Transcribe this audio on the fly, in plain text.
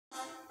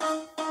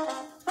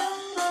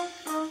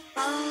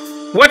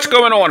What's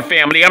going on,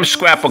 family? I'm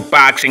Scrapbook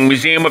Boxing,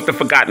 Museum of the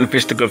Forgotten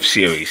Fisticuff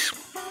series.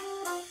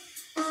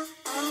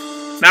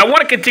 Now, I want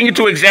to continue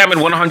to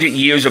examine 100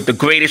 years of the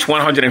greatest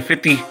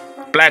 150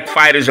 black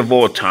fighters of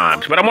all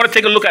times, but I want to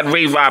take a look at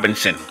Ray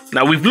Robinson.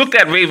 Now, we've looked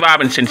at Ray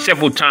Robinson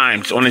several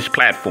times on this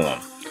platform,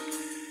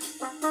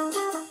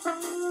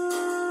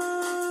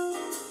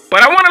 but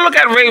I want to look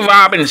at Ray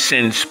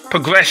Robinson's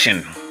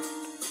progression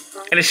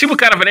and to see what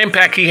kind of an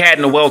impact he had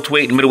in the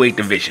welterweight and middleweight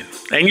division,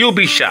 and you'll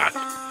be shocked.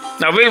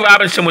 Now, Ray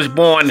Robinson was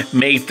born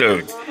May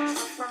 3rd.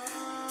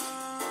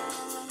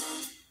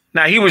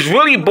 Now, he was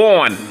really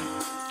born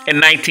in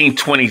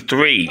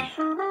 1923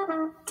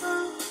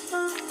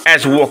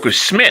 as Walker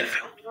Smith.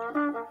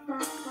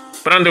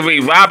 But under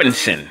Ray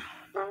Robinson,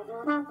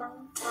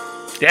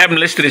 they have him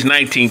listed as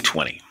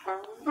 1920.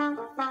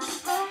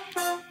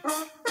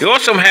 They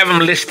also have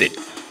him listed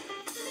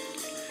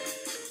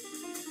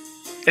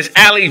as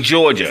Alley,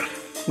 Georgia,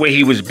 where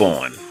he was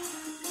born,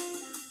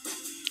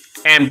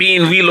 and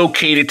being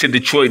relocated to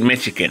Detroit,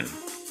 Michigan.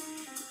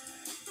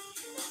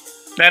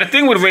 Now, the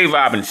thing with Ray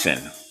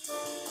Robinson,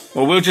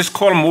 well, we'll just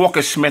call him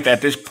Walker Smith at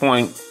this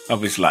point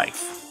of his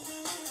life.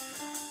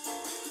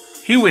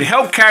 He would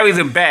help carry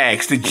the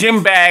bags, the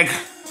gym bag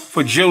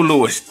for Joe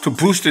Louis to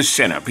Brewster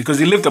Center, because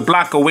he lived a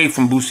block away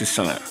from Brewster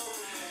Center.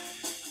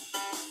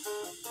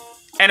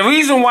 And the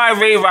reason why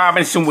Ray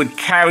Robinson would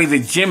carry the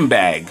gym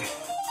bag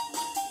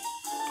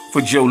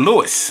for Joe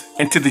Louis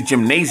into the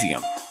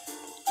gymnasium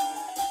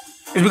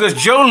is because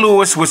Joe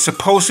Louis was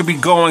supposed to be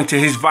going to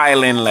his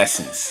violin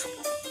lessons.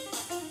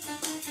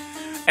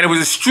 And it was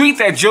a street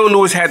that Joe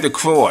Louis had to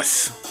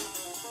cross,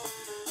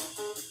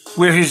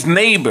 where his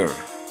neighbor,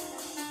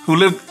 who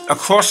lived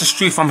across the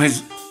street from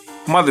his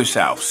mother's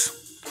house,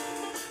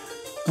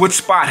 would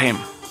spot him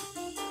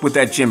with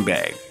that gym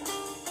bag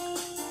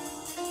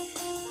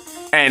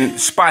and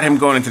spot him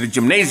going into the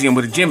gymnasium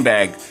with a gym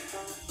bag.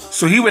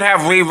 So he would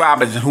have Ray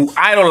Robinson, who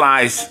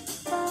idolized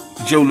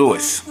Joe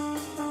Louis,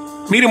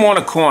 meet him on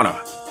a corner.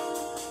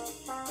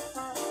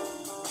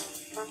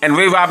 And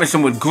Ray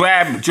Robinson would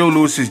grab Joe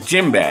Louis's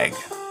gym bag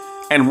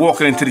and walk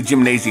it into the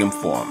gymnasium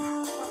for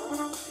him.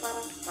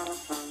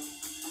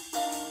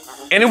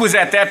 And it was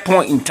at that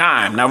point in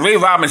time. Now, Ray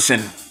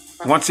Robinson,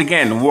 once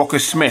again, Walker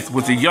Smith,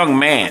 was a young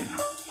man,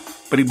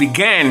 but he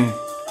began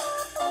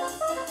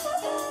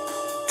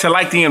to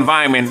like the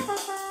environment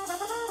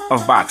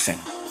of boxing.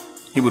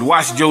 He would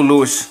watch Joe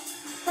Louis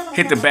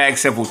hit the bag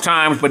several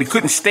times, but he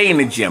couldn't stay in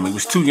the gym. He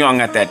was too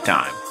young at that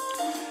time.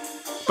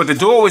 But the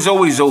door was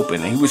always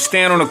open, and he would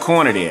stand on the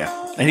corner there,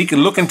 and he could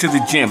look into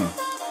the gym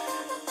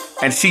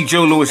and see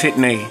Joe Louis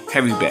hitting a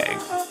heavy bag.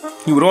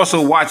 He would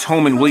also watch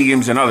Holman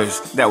Williams and others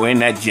that were in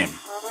that gym.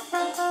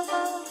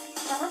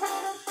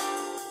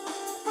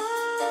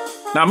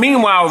 Now,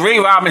 meanwhile, Ray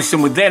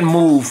Robinson would then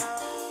move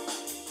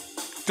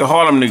to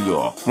Harlem, New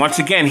York. Once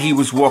again, he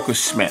was Walker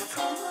Smith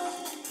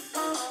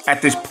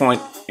at this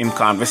point in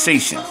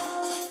conversation.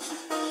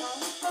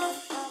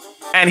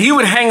 And he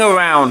would hang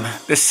around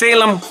the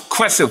Salem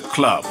Crescent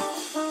Club,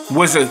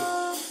 was a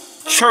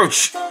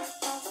church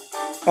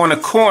on a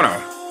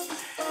corner.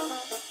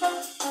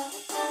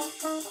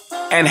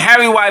 And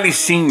Harry Wiley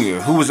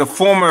Sr., who was a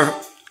former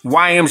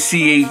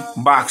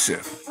YMCA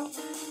boxer,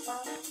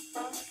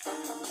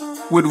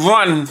 would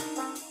run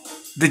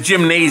the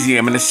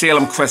gymnasium in the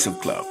Salem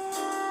Crescent Club.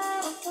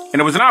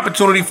 And it was an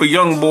opportunity for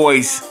young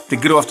boys to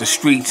get off the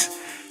streets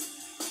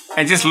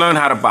and just learn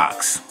how to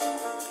box.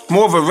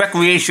 More of a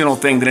recreational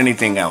thing than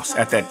anything else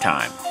at that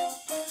time.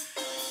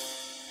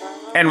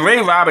 And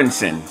Ray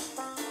Robinson,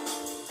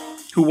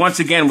 who once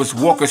again was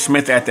Walker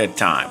Smith at that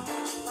time,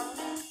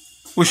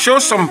 would show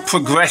some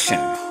progression.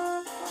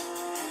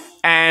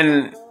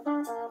 And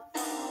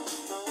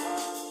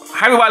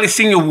Harry Wiley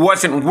Sr.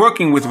 wasn't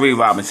working with Ray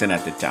Robinson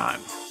at the time.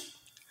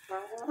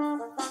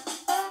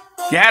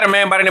 You had a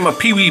man by the name of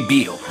Pee Wee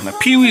Beale. Now,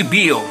 Pee Wee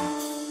Beale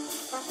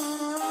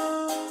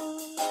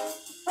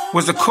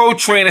was the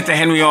co-trainer to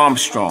Henry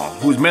Armstrong,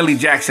 who was Millie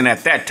Jackson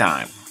at that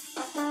time.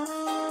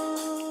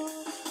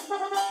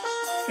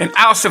 And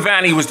Al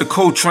Savani was the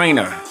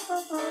co-trainer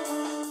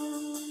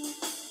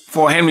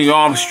for Henry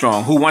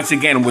Armstrong, who once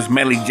again was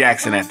Millie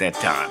Jackson at that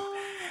time.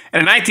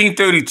 And in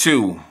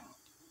 1932,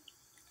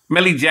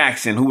 Millie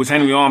Jackson, who was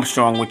Henry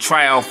Armstrong, would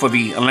try out for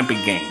the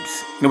Olympic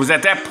Games. And it was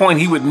at that point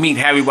he would meet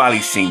Harry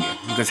Wiley Sr.,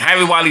 because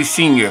Harry Wiley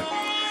Sr.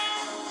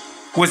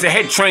 was the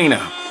head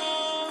trainer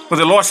for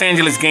the Los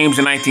Angeles Games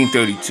in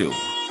 1932.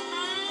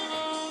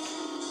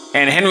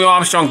 And Henry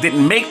Armstrong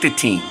didn't make the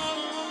team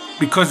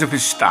because of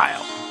his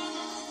style.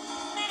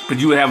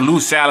 But you would have Lou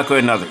Salica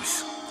and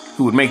others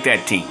who would make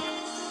that team.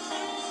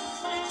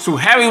 So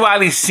Harry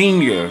Wiley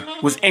Sr.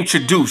 was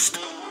introduced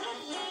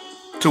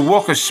to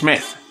Walker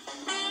Smith.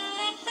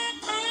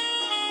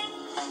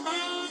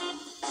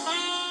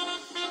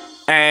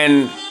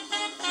 And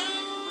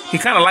he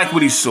kind of liked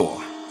what he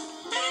saw.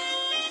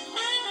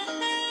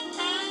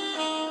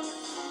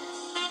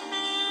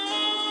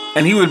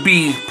 And he would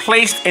be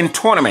placed in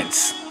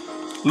tournaments,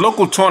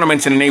 local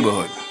tournaments in the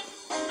neighborhood.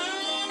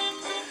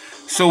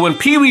 So when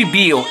Pee Wee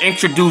Beale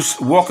introduced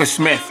Walker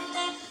Smith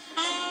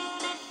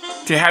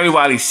to Harry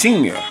Wiley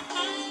Sr.,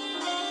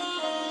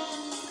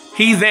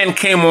 he then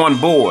came on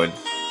board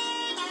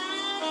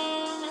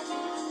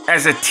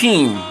as a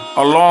team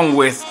along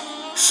with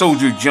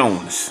Soldier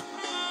Jones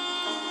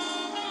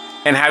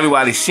and Harry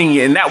Wiley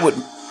Sr., and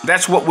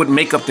that's what would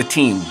make up the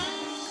team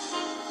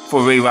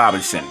for Ray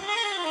Robinson,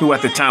 who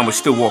at the time was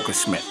still Walker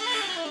Smith.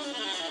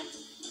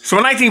 So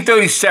in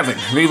 1937,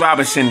 Ray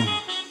Robinson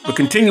would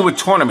continue with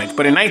tournaments,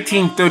 but in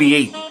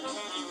 1938,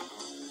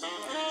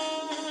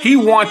 he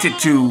wanted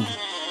to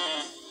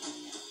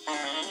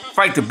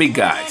fight the big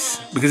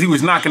guys because he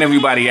was knocking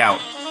everybody out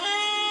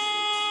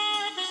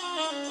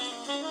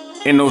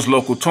in those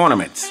local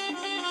tournaments.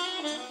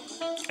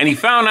 And he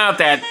found out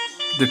that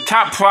the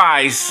top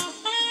prize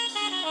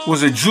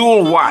was a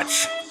jewel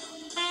watch.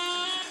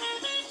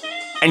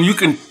 And you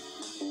can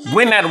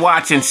win that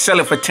watch and sell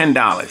it for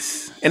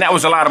 $10. And that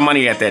was a lot of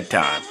money at that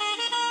time.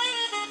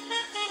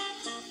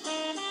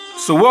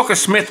 So Walker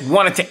Smith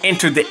wanted to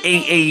enter the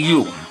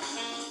AAU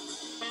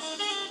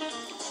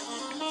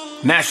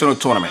national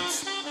tournaments.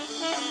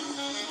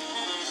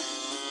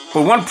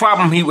 But one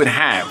problem he would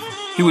have,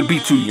 he would be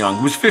too young.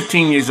 He was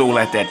 15 years old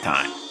at that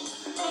time.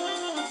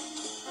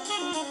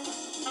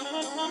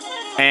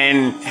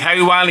 And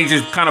Harry Wiley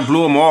just kind of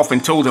blew him off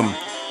and told him,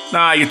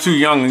 nah, you're too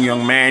young,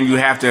 young man. You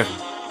have to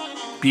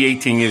be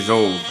 18 years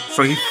old.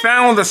 So he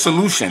found a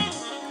solution.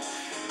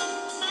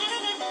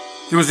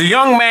 There was a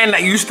young man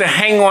that used to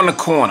hang on the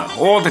corner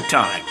all the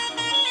time.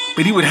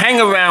 But he would hang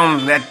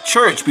around that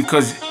church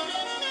because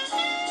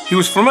he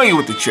was familiar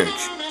with the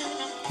church.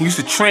 He used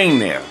to train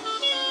there.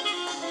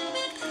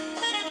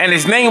 And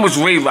his name was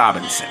Ray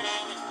Robinson.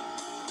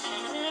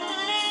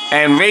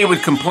 And Ray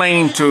would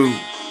complain to,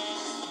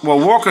 well,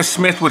 Walker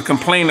Smith would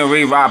complain to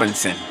Ray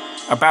Robinson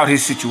about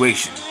his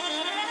situation.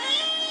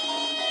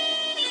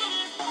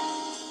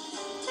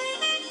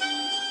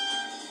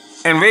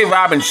 And Ray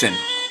Robinson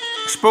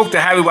spoke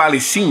to Harry Wiley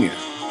Sr.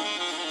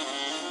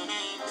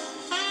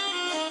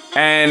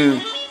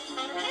 And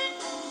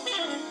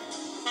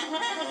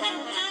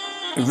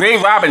Ray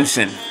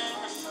Robinson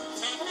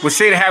would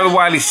say to Harry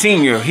Wiley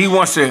Sr., he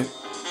wants to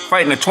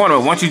fight in a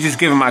tournament. Why don't you just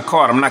give him my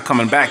card? I'm not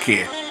coming back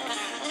here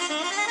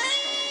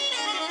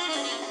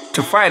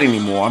to fight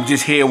anymore. I'm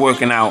just here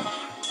working out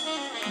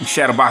and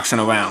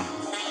shadowboxing around.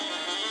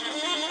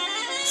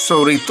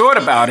 So they thought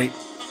about it.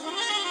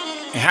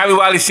 And Harry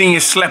Wiley Sr.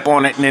 slept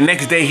on it, and the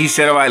next day he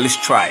said, all right, let's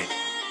try it.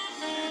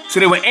 So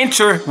they would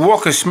enter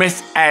Walker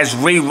Smith as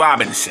Ray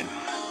Robinson.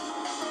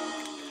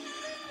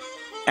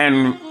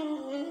 And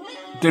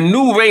the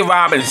new Ray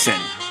Robinson,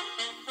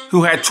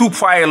 who had 2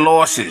 prior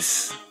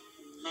losses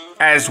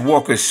as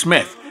Walker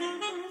Smith,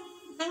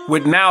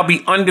 would now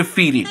be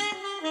undefeated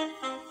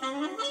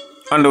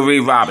under Ray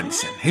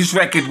Robinson. His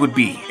record would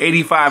be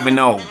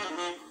 85-0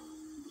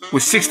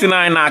 with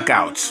 69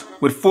 knockouts,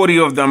 with 40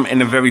 of them in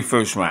the very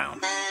first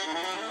round.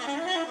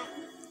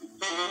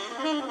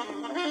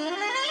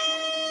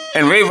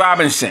 And Ray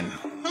Robinson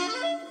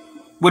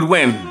would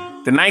win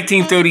the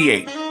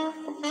 1938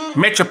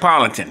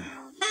 Metropolitan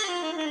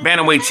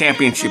Bantamweight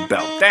Championship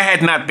belt. That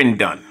had not been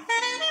done.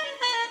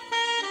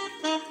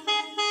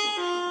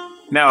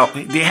 Now,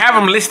 they have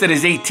him listed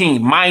as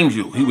 18. Mind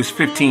you, he was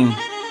 15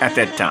 at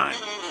that time.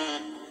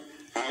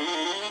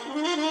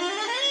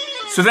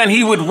 So then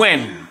he would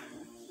win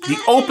the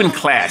open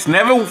class.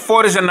 Never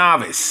fought as a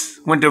novice.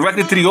 Went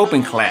directly to the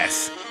open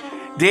class.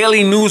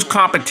 Daily news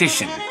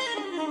competition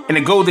in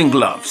the Golden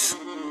Gloves.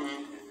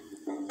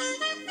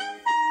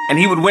 And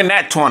he would win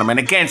that tournament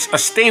against a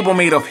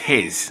stablemate of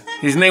his.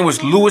 His name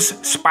was Louis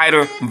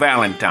Spider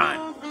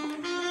Valentine.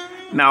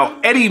 Now,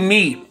 Pee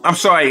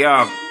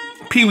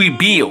Wee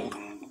Beale.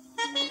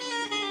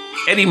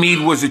 Eddie Mead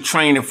was a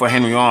trainer for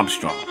Henry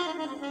Armstrong.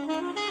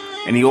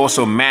 And he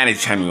also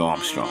managed Henry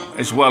Armstrong,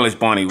 as well as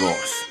Barney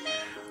Ross.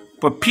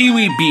 But Pee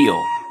Wee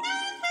Beale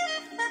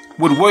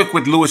would work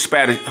with Louis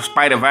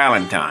Spider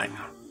Valentine.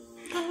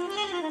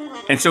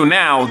 And so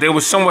now there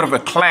was somewhat of a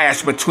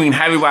clash between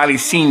Harry Wiley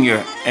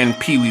Sr. and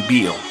Pee Wee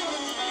Beale.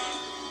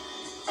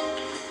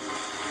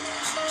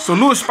 So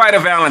Louis Spider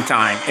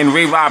Valentine and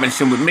Ray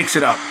Robinson would mix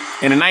it up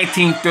in the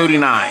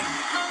 1939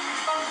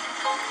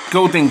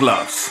 Golden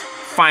Gloves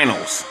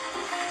finals.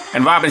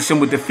 And Robinson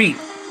would defeat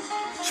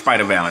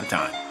Spider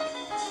Valentine.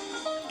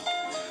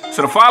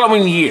 So the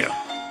following year,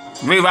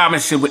 Ray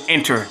Robinson would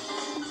enter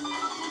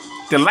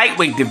the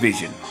lightweight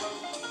division.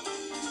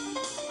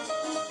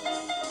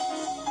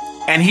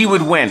 And he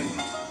would win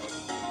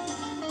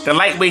the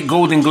lightweight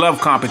Golden Glove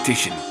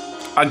competition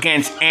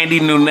against Andy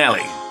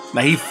Nunelli.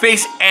 Now, he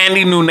faced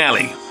Andy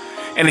Nunelli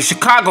in the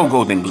Chicago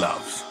Golden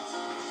Gloves.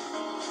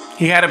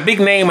 He had a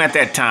big name at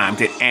that time,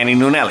 did Andy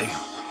Nunelli.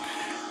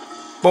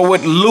 But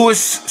what Louis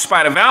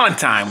Spider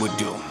Valentine would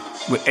do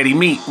with Eddie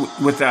Mead,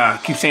 with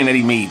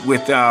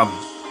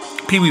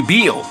Pee Wee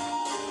Beale,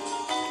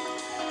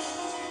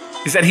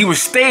 is that he would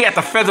stay at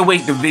the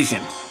featherweight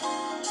division.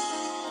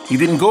 He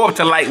didn't go up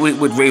to lightweight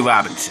with Ray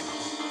Robinson.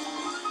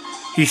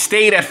 He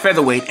stayed at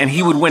featherweight, and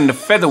he would win the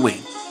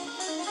featherweight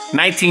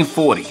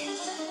 1940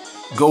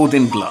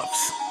 Golden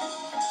Gloves.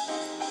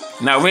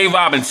 Now, Ray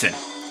Robinson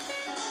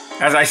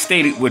as I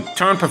stated, would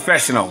turn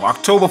professional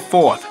October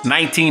 4th,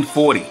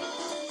 1940,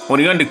 on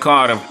the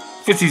undercard of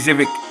Fitzy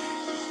Zivic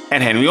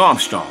and Henry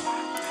Armstrong.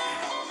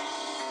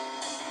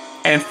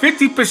 And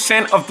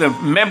 50% of the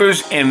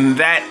members in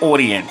that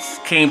audience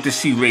came to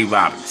see Ray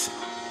Robinson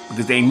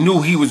because they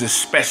knew he was a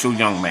special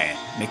young man.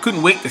 They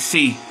couldn't wait to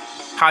see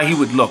how he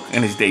would look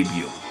in his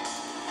debut.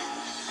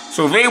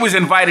 So Ray was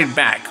invited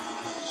back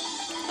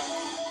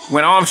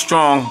when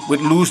Armstrong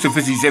would lose to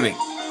Fitzy Zivic,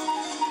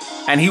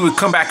 and he would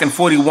come back in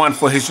 41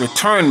 for his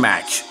return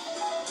match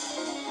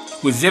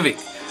with Zivic.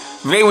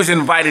 Ray was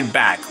invited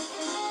back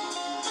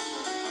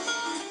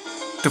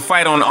to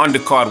fight on the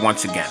undercard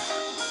once again.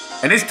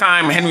 And this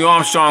time, Henry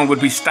Armstrong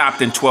would be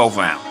stopped in 12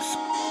 rounds.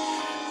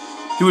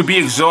 He would be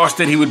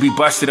exhausted, he would be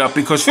busted up,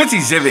 because Fitzy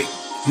Zivic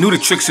knew the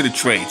tricks of the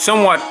trade,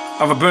 somewhat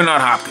of a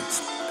Bernard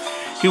Hopkins.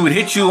 He would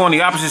hit you on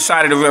the opposite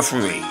side of the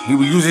referee. He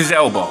would use his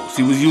elbows.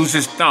 He would use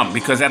his thumb,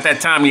 because at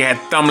that time he had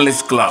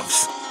thumbless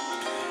gloves.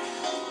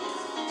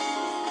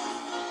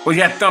 Well,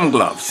 he had thumb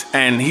gloves,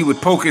 and he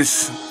would poke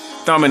his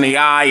thumb in the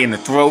eye, in the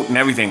throat, and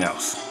everything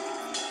else.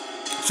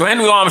 So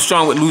Henry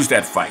Armstrong would lose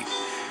that fight.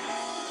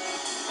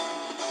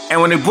 And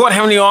when they brought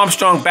Henry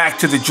Armstrong back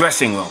to the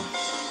dressing room,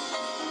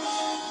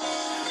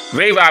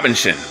 Ray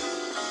Robinson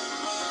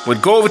would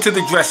go over to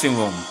the dressing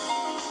room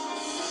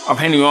of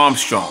Henry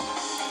Armstrong,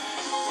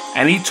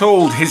 and he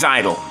told his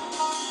idol,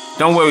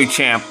 "Don't worry,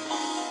 champ.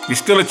 You're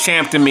still a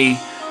champ to me,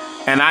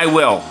 and I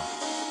will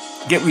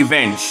get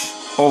revenge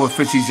over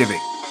Fitzy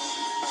Zivic."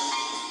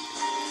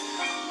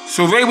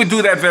 So Ray would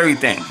do that very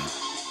thing.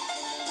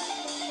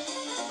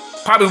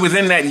 Probably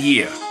within that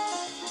year,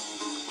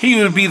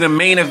 he would be the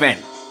main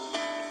event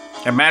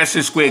at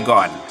Madison Square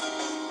Garden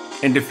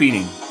in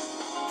defeating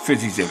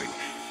Fitzy Zivic.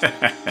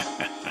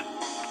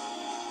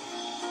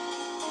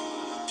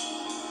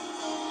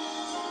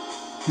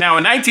 Now,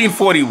 in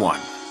 1941,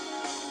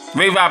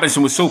 Ray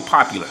Robinson was so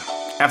popular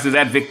after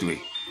that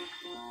victory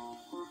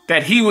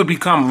that he would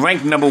become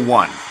ranked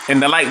 #1 in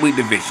the lightweight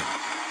division.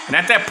 And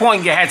at that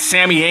point, you had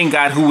Sammy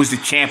Engat, who was the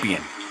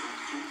champion.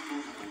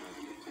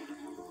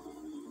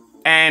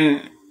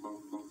 And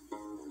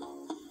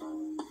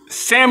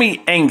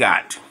Sammy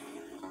Engat,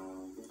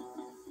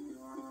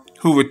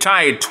 who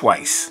retired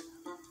twice,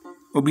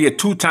 will be a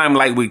 2-time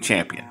lightweight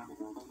champion.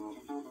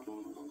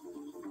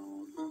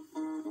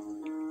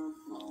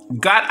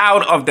 Got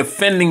out of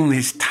defending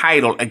his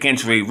title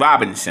against Ray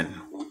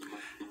Robinson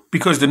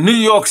because the New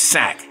York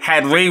SAC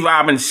had Ray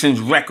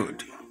Robinson's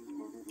record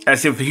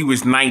as if he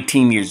was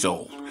 19 years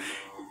old.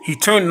 He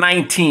turned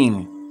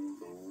 19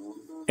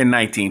 in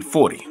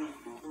 1940.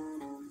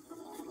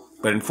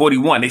 But in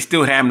 41, they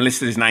still have him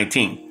listed as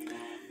 19.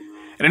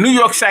 And the New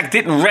York SAC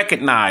didn't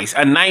recognize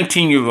a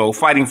 19-year-old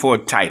fighting for a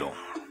title.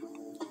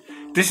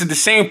 This is the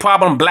same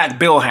problem Black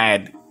Bill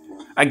had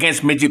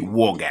against Midget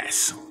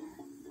Wargas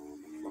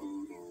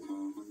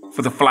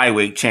for the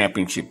flyweight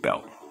championship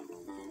belt.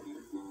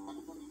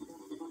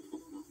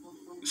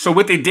 So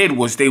what they did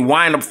was they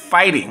wind up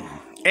fighting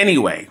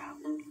anyway,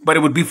 but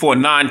it would be for a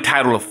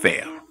non-title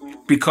affair,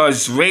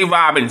 because Ray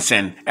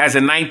Robinson, as a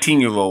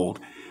 19-year-old,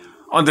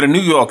 under the New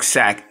York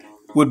SAC,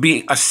 would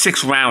be a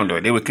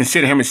 6-rounder. They would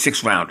consider him a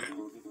 6-rounder.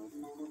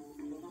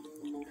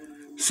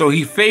 So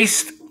he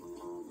faced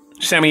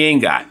Sammy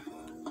Engat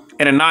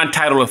in a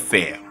non-title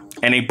affair,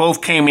 and they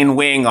both came in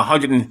weighing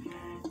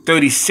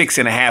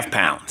 136.5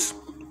 pounds.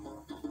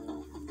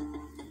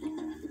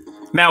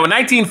 Now, in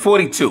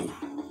 1942,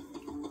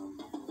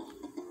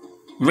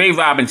 Ray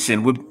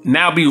Robinson would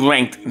now be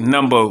ranked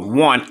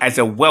 #1 as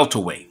a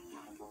welterweight.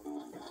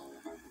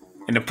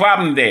 And the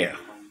problem there,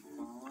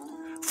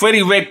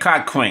 Freddie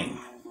Redcock Crane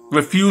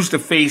refused to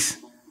face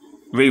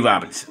Ray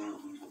Robinson.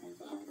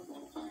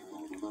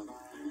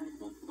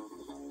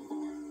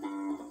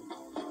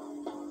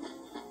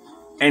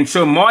 And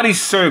so Marty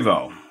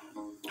Servo,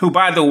 who,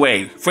 by the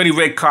way, Freddie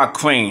Redcock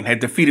Crane had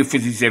defeated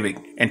Fitzy Zivic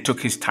and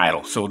took his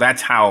title. So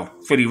that's how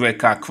Freddie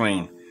Redcock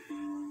Crane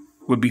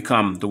would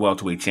become the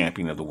welterweight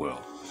champion of the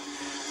world.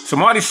 So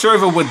Marty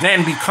Servo would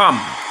then become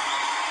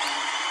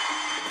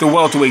the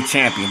welterweight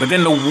champion, but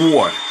then the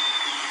war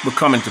would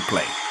come into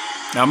play.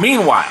 Now,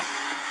 meanwhile,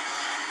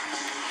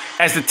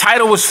 as the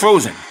title was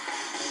frozen,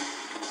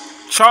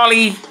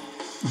 Charlie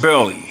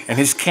Burley and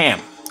his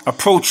camp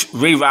approached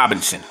Ray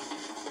Robinson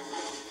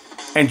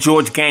and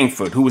George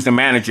Gangford, who was the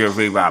manager of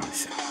Ray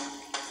Robinson,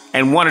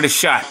 and wanted a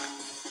shot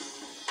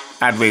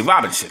at Ray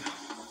Robinson.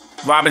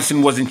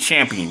 Robinson wasn't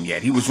champion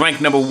yet. He was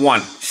ranked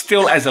 #1,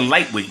 still as a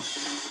lightweight,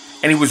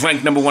 and he was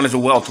ranked #1 as a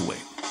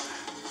welterweight.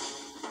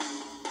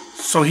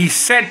 So he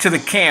said to the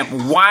camp,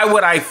 "Why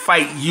would I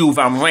fight you if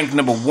I'm ranked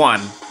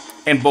 #1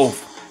 in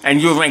both,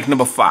 and you're ranked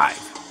 #5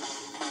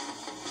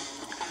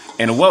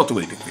 in a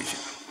welterweight division?"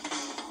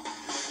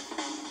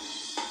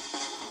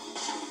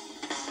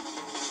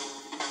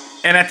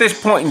 And at this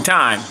point in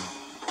time,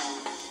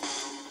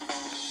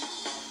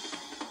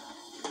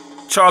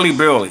 Charlie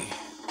Burley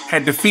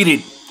had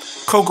defeated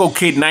Coco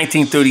Kid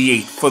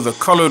 1938 for the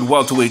colored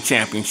welterweight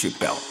championship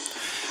belt.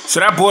 So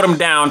that brought him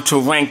down to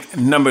ranked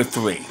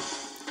 #3.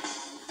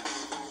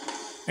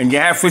 And you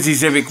have Frizzy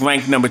Zivic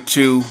ranked number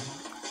 2.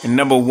 And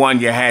number 1,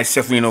 you had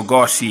Seferino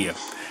Garcia.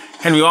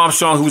 Henry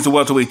Armstrong, who was the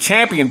welterweight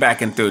champion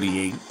back in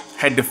 38,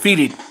 had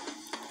defeated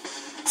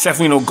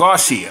Seferino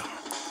Garcia.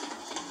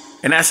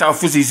 And that's how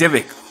Frizzy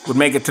Zivic would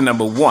make it to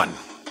number 1.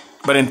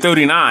 But in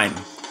 39,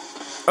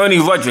 Ernie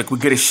Rudrick would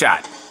get a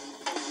shot.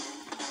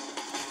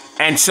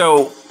 And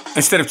so,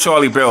 instead of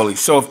Charlie Burley.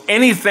 So if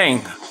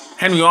anything,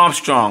 Henry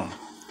Armstrong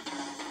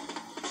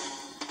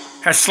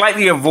has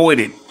slightly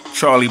avoided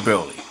Charlie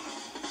Burley.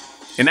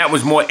 And that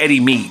was more Eddie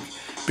Mead,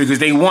 because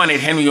they wanted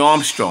Henry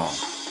Armstrong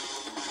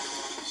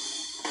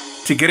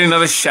to get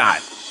another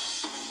shot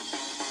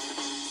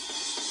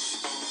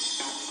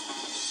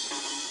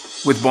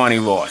with Barney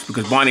Ross,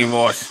 because Barney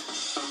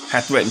Ross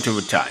had threatened to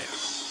retire.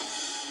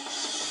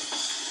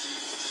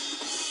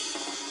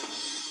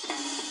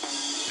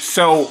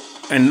 So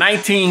in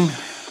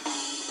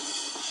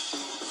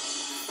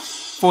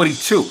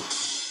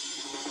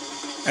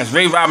 1942, as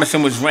Ray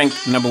Robinson was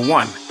ranked number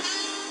 1,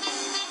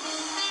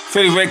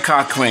 Freddie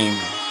Redcock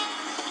claimed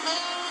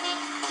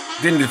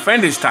didn't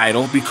defend his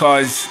title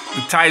because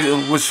the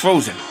title was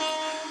frozen.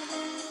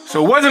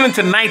 So it wasn't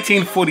until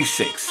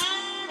 1946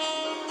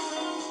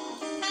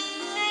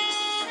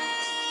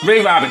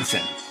 Ray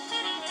Robinson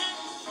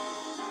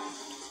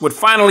would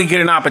finally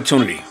get an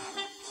opportunity.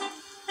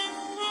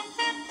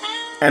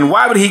 And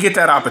why would he get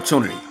that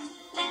opportunity?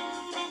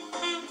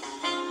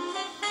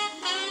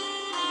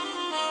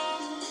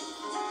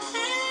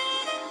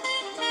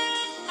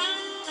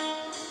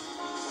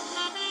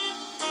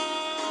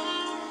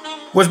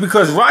 Was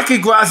because Rocky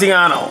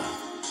Graziano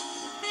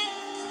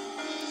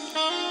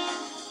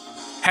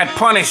had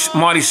punished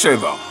Marty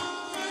Servo,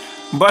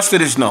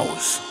 busted his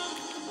nose.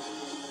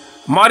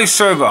 Marty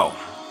Servo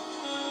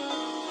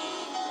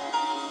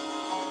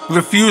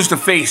refused to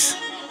face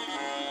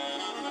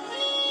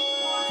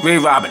Ray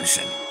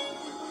Robinson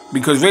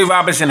because Ray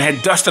Robinson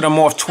had dusted him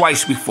off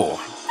twice before.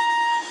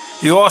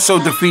 He also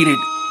defeated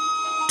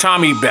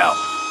Tommy Bell,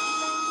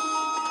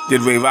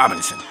 did Ray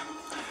Robinson.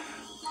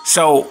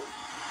 So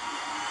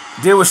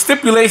there were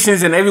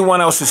stipulations in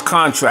everyone else's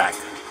contract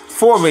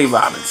for Ray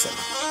Robinson.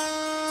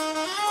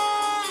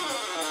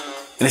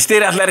 And the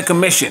State Athletic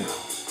Commission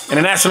and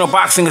the National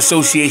Boxing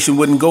Association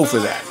wouldn't go for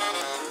that.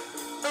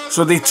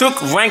 So they took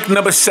ranked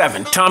number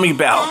 7, Tommy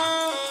Bell,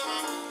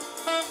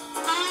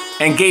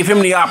 and gave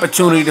him the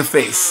opportunity to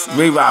face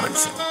Ray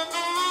Robinson.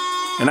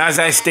 And as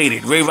I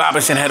stated, Ray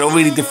Robinson had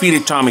already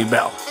defeated Tommy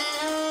Bell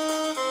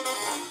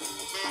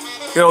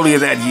earlier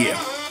that year.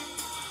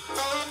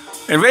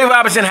 And Ray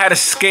Robinson had a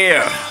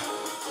scare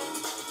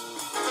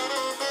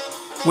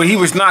where he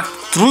was knocked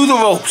through the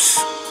ropes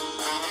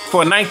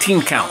for a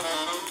 19 count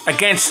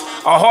against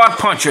a hard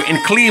puncher in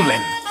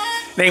Cleveland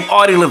named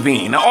Artie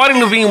Levine. Now,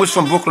 Artie Levine was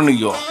from Brooklyn, New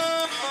York.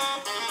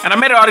 And I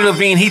met Artie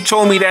Levine. He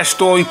told me that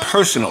story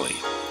personally.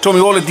 Told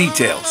me all the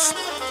details.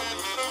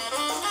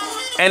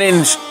 And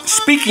in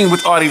speaking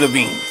with Artie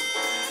Levine,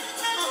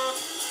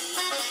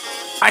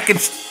 I could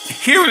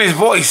hear in his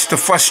voice the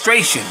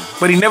frustration,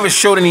 but he never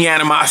showed any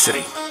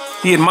animosity.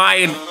 He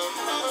admired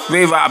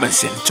Ray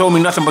Robinson. Told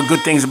me nothing but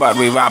good things about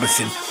Ray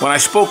Robinson when I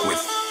spoke with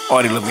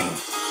Artie Levine.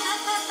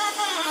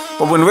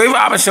 But when Ray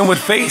Robinson would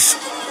face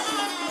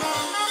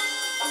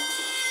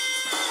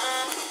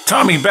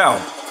Tommy Bell,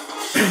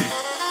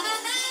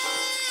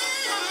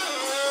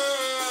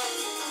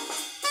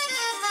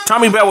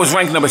 Tommy Bell was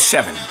ranked number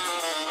 7.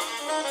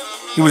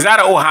 He was out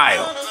of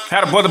Ohio.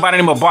 Had a brother by the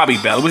name of Bobby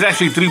Bell. It was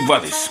actually 3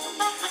 brothers.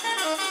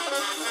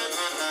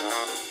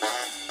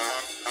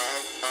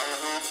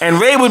 And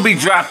Ray would be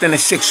dropped in the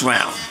 6th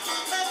round.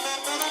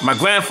 My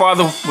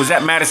grandfather was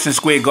at Madison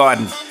Square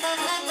Garden,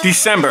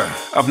 December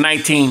of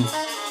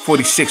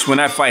 1946, when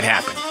that fight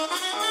happened.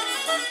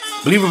 I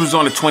believe it was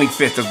on the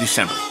 25th of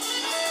December.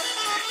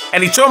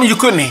 And he told me you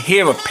couldn't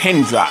hear a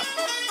pin drop.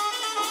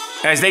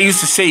 As they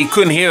used to say, you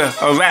couldn't hear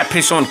a rat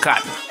piss on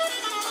cotton.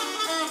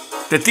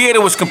 The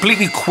theater was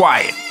completely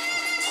quiet.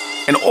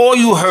 And all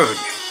you heard,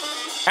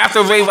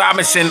 after Ray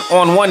Robinson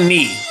on one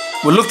knee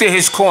would look to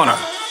his corner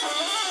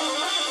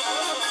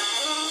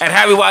at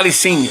Harry Wiley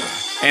Sr.,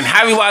 and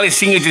Harry Wiley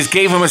Sr. just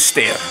gave him a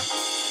stare.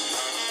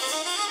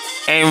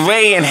 And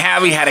Ray and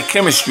Harry had a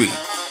chemistry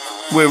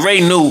where Ray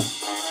knew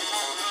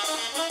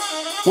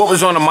what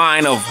was on the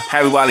mind of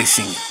Harry Wiley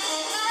Sr.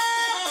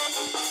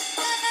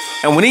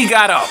 And when he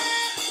got up,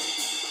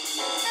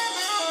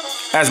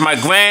 as my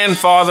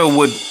grandfather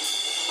would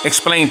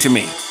explain to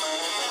me,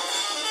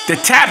 the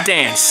tap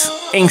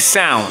dancing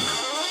sound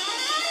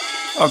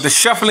of the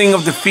shuffling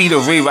of the feet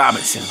of Ray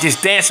Robinson,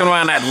 just dancing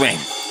around that ring,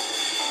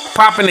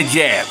 popping the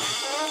jab,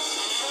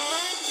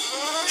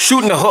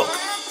 shooting the hook,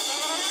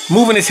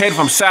 moving his head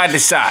from side to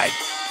side,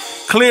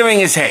 clearing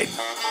his head,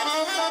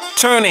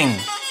 turning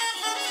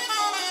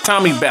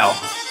Tommy Bell.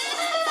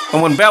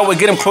 And when Bell would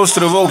get him close to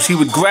the ropes, he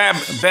would grab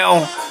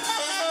Bell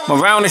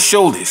around the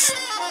shoulders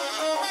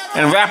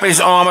and wrap his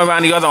arm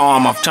around the other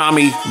arm of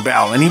Tommy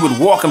Bell, and he would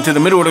walk him to the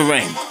middle of the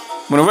ring.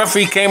 When the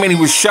referee came in, he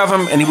would shove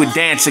him and he would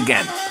dance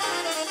again.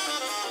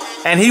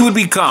 And he would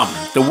become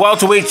the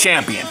welterweight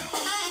champion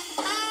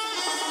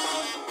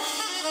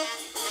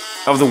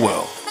of the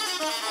world.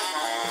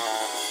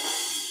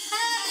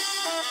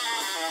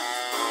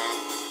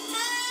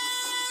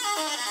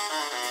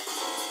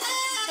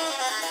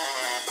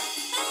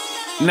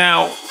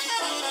 Now,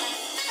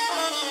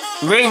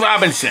 Ray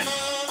Robinson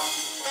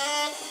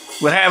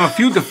would have a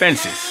few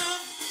defenses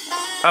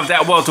of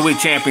that welterweight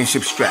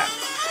championship strap.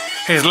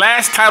 His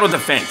last title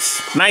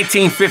defense,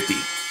 1950,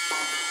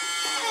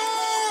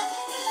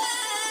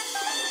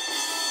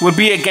 would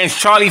be against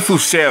Charlie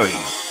Fusari.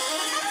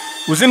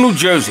 It was in New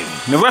Jersey.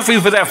 And the referee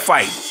for that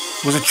fight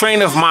was a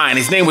trainer of mine.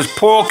 His name was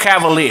Paul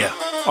Cavalier.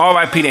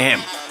 R.I.P. to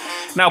him.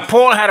 Now,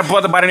 Paul had a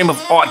brother by the name of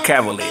Art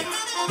Cavalier.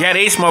 You had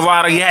Ace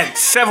Marauder. You had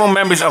several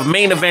members of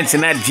main events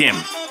in that gym.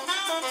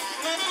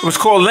 It was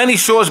called Lenny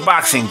Shaw's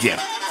Boxing Gym.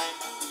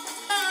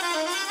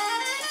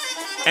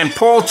 And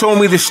Paul told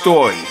me the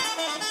story.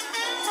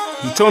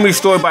 He told me the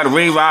story about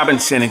Ray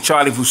Robinson and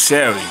Charlie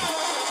Fusari,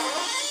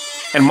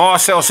 and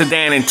Marcel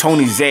Sedan and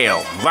Tony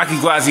Zale, Rocky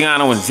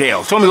Graziano and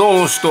Zale. Told me all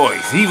those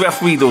stories. He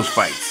refereed those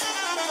fights.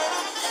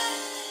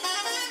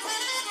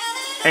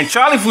 And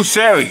Charlie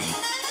Fusari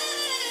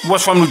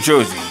was from New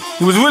Jersey.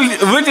 He was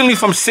originally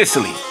from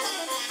Sicily,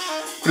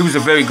 but he was a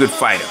very good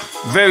fighter.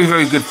 Very,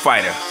 very good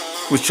fighter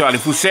was Charlie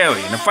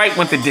Fusari. And the fight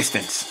went the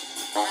distance.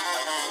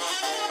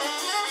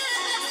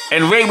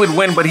 And Ray would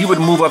win, but he would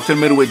move up to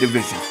the middleweight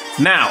division.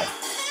 Now,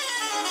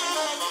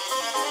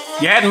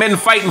 you had men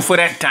fighting for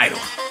that title.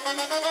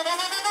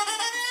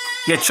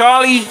 You had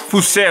Charlie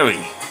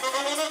Fusari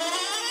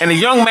and a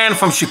young man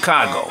from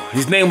Chicago.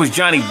 His name was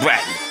Johnny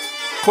Bratton.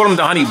 Called him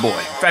the Honey Boy.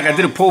 In fact, I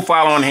did a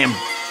profile on him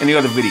in the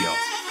other video.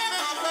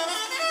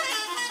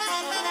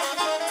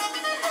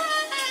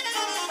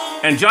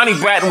 And Johnny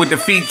Bratton would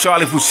defeat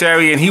Charlie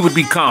Fusari, and he would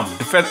become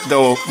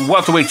the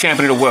welterweight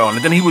champion of the world.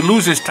 And then he would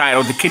lose his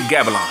title to Kid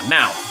Gavilan.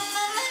 Now,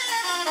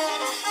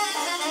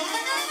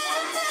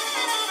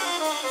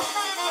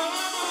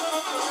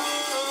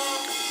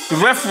 the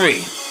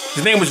referee,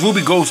 his name was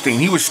Ruby Goldstein.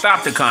 He would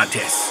stop the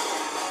contest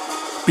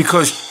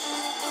because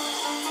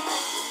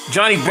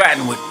Johnny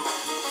Bratton would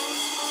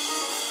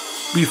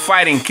be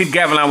fighting Kid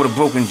Gavilan with a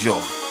broken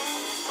jaw.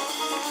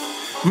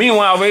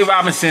 Meanwhile, Ray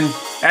Robinson,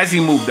 as he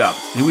moved up,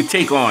 he would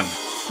take on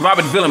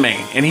Robert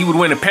Villemain, and he would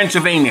win a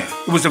Pennsylvania.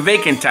 It was a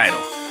vacant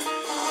title,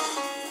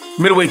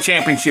 middleweight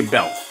championship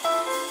belt.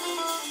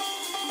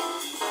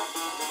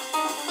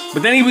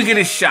 But then he would get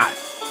his shot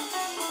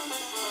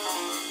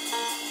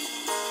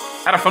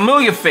at a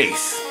familiar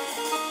face.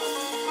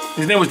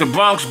 His name was the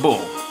Bronx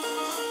Bull,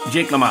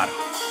 Jake LaMotta.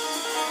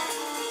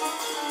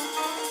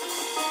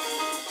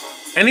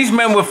 And these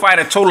men would fight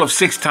a total of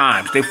 6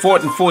 times. They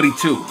fought in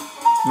 42.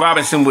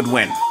 Robinson would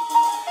win.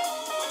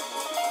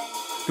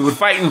 He would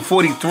fight in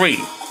 43.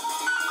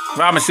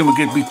 Robinson would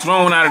be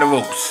thrown out of the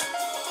ropes.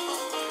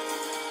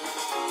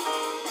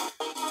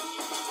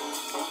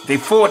 They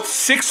fought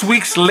 6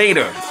 weeks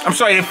later. I'm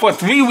sorry, they fought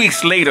 3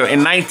 weeks later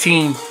in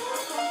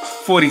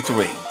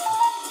 1943.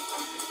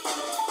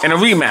 In a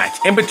rematch.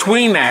 In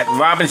between that,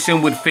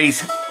 Robinson would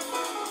face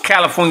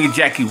California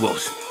Jackie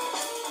Wilson.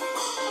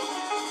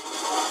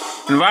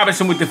 And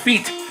Robinson would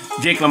defeat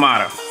Jake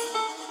LaMotta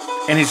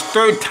in his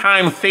 3rd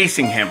time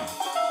facing him,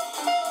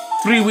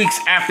 3 weeks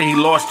after he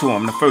lost to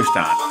him the first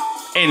time,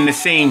 in the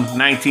same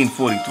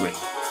 1943.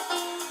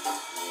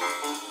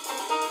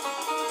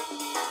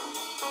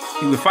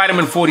 He would fight him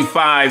in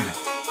 45.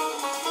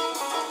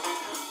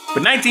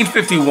 But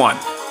 1951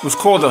 was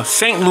called the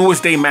St. Louis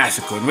Day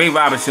Massacre, and Ray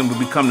Robinson would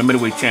become the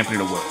middleweight champion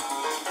of the world.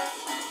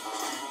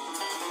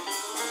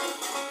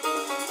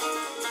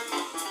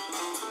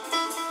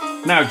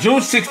 Now, June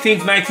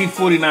 16th,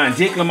 1949,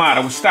 Jake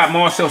LaMotta would stop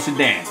Marcel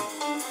Sedan,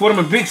 fought him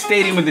in a big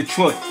stadium in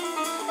Detroit,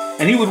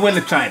 and he would win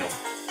the title.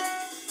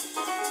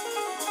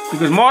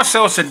 Because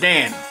Marcel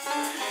Sedan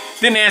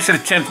didn't answer the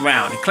 10th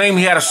round. He claimed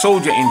he had a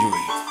soldier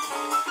injury.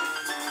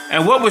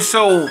 And what was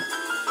so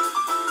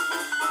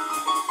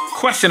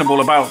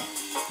questionable about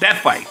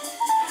that fight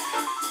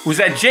was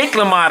that Jake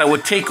LaMotta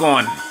would take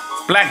on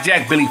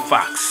Blackjack Billy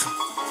Fox.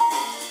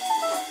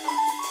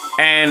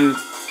 And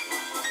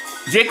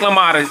Jake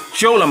LaMotta,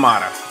 Joe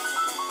LaMotta,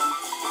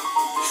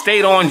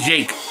 stayed on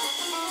Jake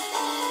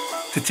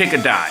to take a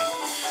dive.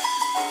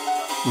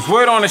 The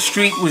word on the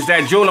street was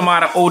that Joe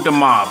LaMotta owed the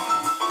mob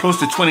close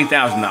to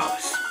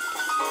 $20,000.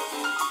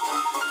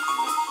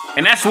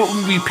 And that's what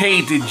would be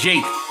paid to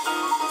Jake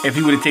if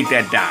he were to take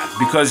that dive,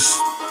 because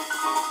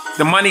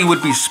the money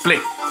would be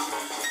split.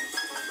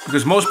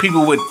 Because most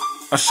people would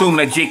assume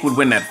that Jake would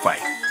win that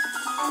fight.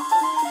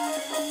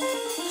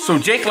 So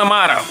Jake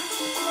LaMotta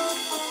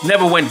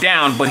never went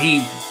down, but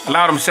he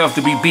allowed himself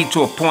to be beat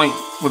to a point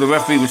where the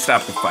referee would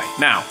stop the fight.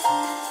 Now,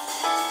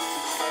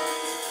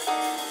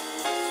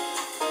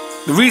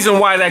 the reason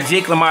why that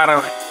Jake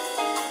LaMotta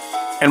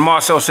and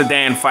Marcel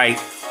Sedan fight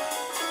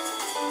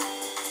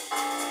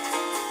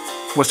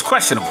was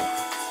questionable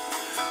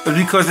was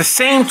because the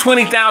same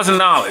 $20,000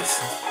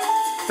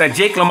 that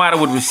Jake LaMotta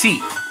would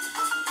receive,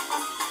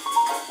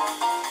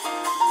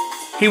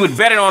 he would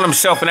bet it on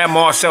himself in that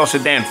Marcel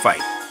Sedan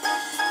fight.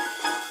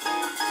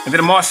 And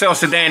then Marcel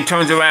Sedan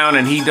turns around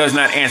and he does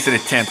not answer the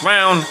 10th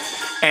round.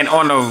 And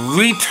on the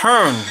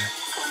return,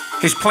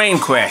 his plane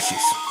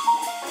crashes.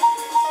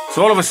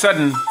 So all of a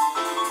sudden,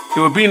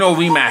 there would be no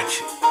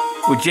rematch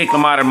with Jake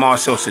LaMotta and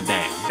Marcel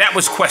Cerdan. That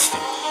was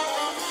questioned.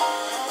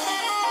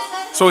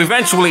 So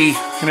eventually,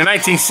 in the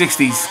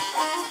 1960s,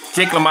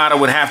 Jake LaMotta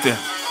would have to...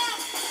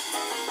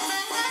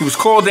 He was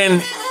called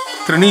in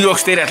to the New York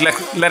State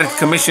Athletic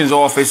Commission's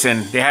office,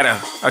 and they had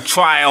a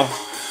trial,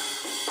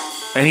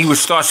 and he would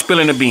start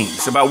spilling the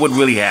beans about what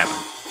really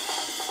happened.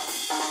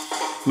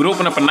 He would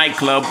open up a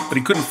nightclub, but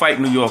he couldn't fight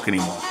in New York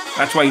anymore.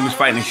 That's why he was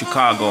fighting in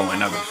Chicago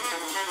and others.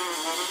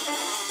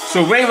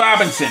 So Ray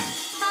Robinson,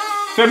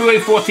 February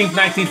 14th,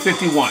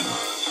 1951,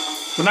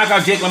 to knock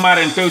out Jake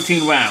LaMotta in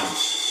 13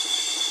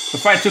 rounds. The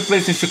fight took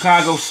place in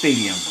Chicago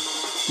Stadium.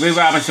 Ray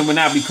Robinson would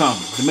now become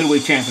the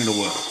middleweight champion of the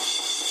world.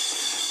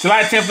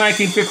 July 10th,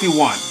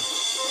 1951,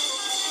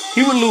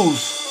 he would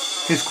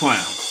lose his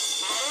crown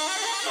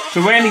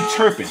to Randy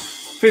Turpin,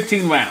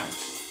 15 rounds.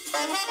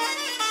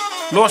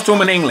 Lost to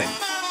him in England.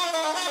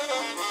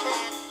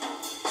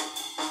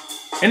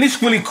 And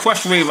this really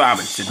crushed Ray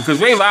Robinson, because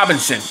Ray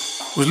Robinson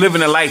was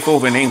living a life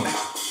over in England.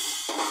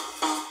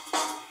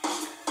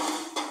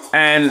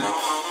 And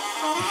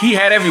he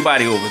had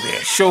everybody over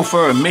there,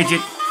 chauffeur, a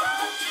midget.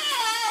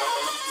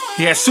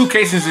 He had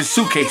suitcases and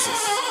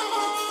suitcases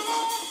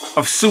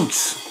of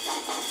suits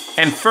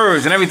and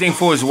furs and everything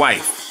for his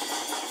wife.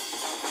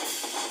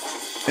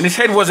 And his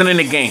head wasn't in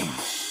the game.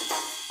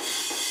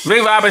 Ray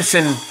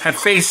Robinson had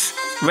faced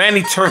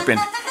Randy Turpin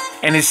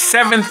in his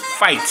 7th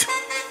fight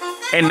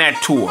in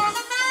that tour.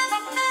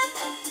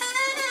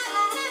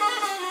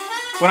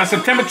 But on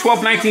September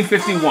 12,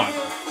 1951,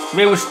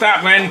 Ray would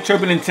stop Randy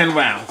Turpin in 10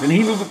 rounds, and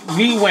he would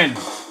re-win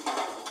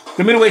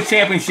the middleweight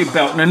championship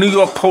belt in the New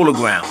York Polo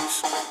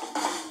Grounds.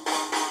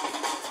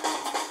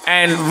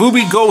 And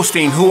Ruby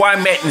Goldstein, who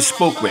I met and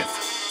spoke with,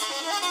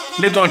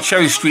 lived on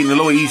Cherry Street in the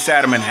Lower East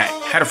Side of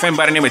Manhattan. Had a friend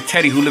by the name of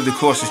Teddy who lived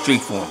across the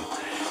street from him.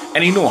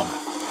 And he knew him.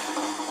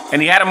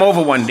 And he had him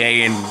over one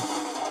day, and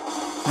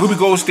Ruby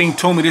Goldstein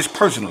told me this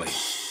personally.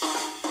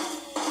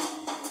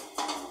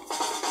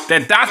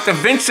 That Dr.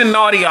 Vincent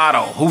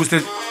Nardiato, who was the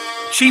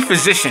chief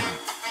physician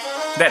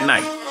that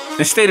night in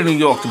the state of New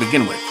York to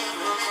begin with,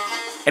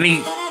 and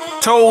he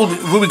told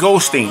Ruby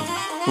Goldstein,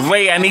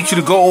 Ray, I need you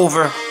to go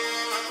over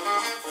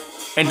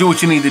and do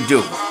what you need to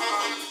do.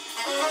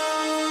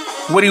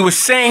 What he was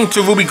saying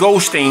to Ruby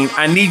Goldstein,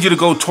 I need you to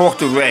go talk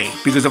to Ray,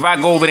 because if I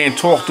go over there and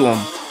talk to him,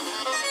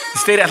 the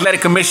State Athletic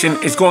Commission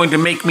is going to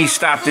make me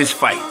stop this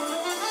fight.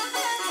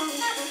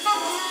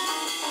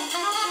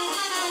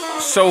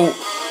 So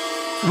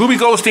Ruby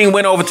Goldstein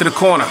went over to the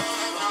corner,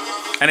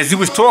 and as he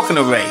was talking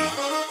to Ray,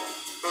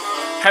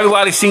 Harry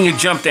Wiley Sr.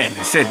 jumped in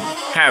and said,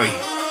 Harry,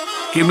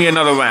 give me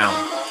another round.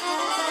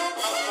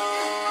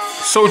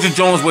 Soldier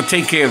Jones will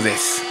take care of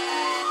this.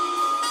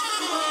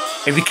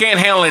 If you can't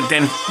handle it,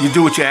 then you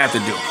do what you have to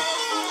do.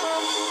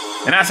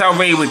 And that's how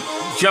Ray would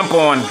jump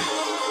on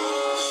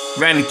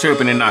Randy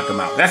Turpin and knock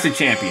him out. That's the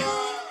champion.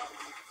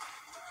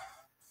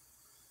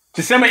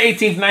 December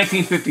 18th,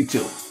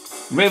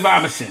 1952, Ray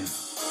Robinson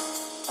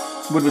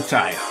would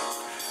retire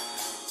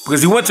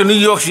because he went to New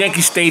York's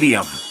Yankee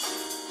Stadium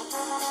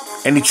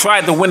and he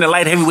tried to win the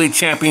light heavyweight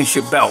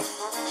championship belt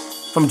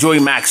from Joey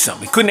Maxim.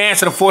 He couldn't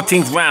answer the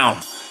 14th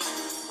round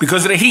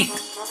because of the heat.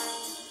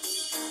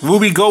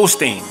 Ruby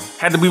Goldstein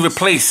had to be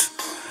replaced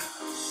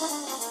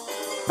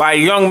by a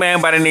young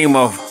man by the name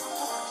of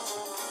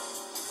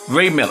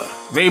Ray Miller.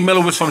 Ray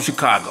Miller was from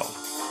Chicago.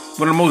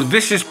 One of the most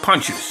vicious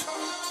punchers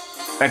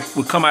that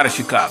would come out of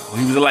Chicago.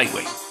 He was a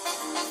lightweight.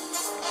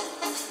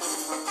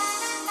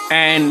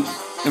 And,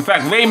 in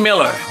fact, Ray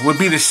Miller would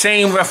be the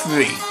same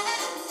referee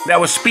that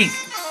would speak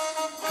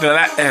to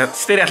the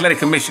State Athletic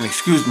Commission,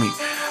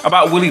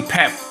 about Willie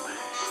Pep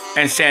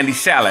and Sandy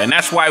Saller. And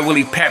that's why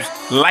Willie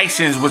Pep's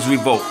license was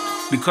revoked,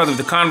 because of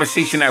the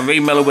conversation that Ray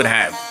Miller would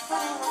have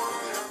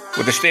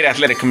with the State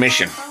Athletic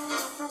Commission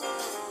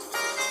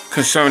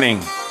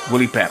concerning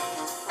Willie Pep.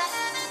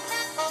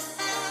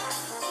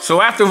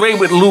 So after Ray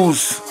would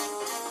lose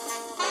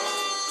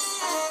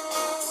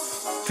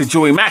to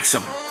Joey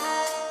Maxim,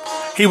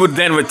 he would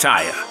then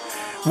retire.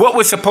 What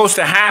was supposed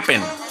to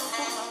happen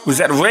was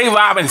that Ray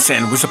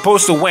Robinson was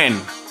supposed to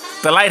win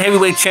the light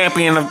heavyweight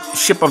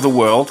championship of the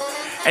world,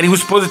 and he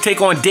was supposed to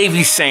take on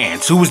Davy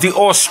Sands, who was the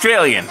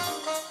Australian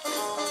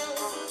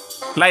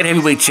light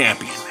heavyweight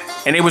champion.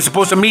 And they were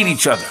supposed to meet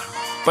each other.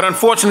 But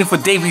unfortunately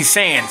for Davy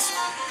Sands,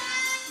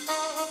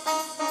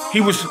 he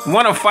was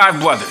one of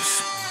 5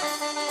 brothers.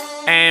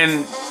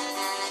 And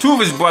 2 of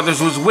his brothers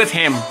was with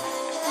him,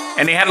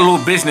 and they had a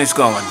little business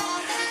going.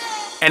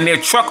 And their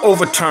truck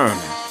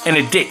overturned in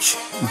a ditch.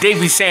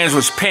 Davy Sands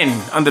was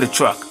pinned under the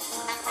truck,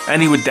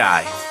 and he would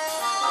die.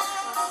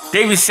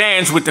 Davy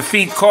Sands would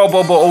defeat Carl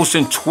Bobo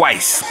Olsen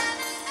twice.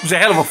 He was a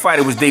hell of a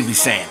fighter, was Davy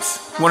Sands.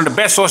 One of the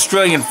best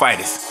Australian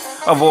fighters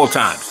of all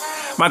times.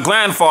 My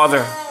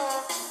grandfather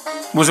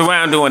was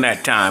around during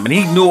that time, and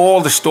he knew all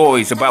the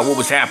stories about what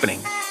was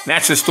happening.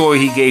 That's the story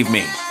he gave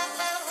me.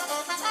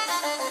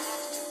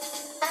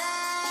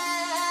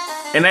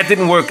 And that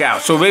didn't work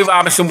out. So Ray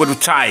Robinson would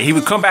retire. He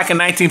would come back in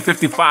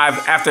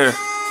 1955 after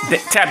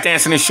tap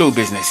dancing and show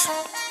business.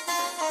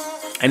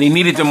 And he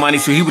needed the money,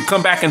 so he would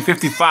come back in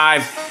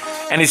 55.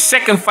 And his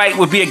second fight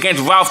would be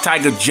against Ralph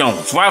Tiger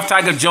Jones. Ralph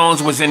Tiger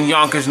Jones was in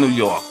Yonkers, New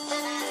York.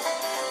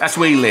 That's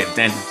where he lived.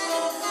 And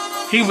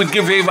he would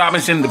give Ray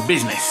Robinson the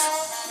business.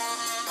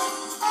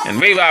 And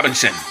Ray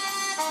Robinson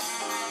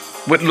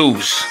would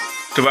lose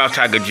to Ralph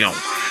Tiger Jones.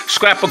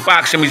 Scrapbook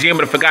Boxing, Museum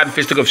of the Forgotten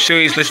Fisticuff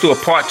series. Let's do a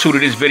part 2 to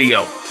this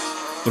video.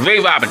 Ray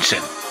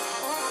Robinson,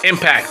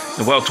 impact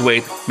the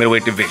welterweight,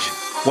 middleweight division.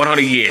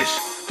 100 years,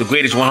 the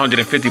greatest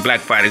 150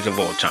 black fighters of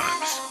all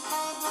times.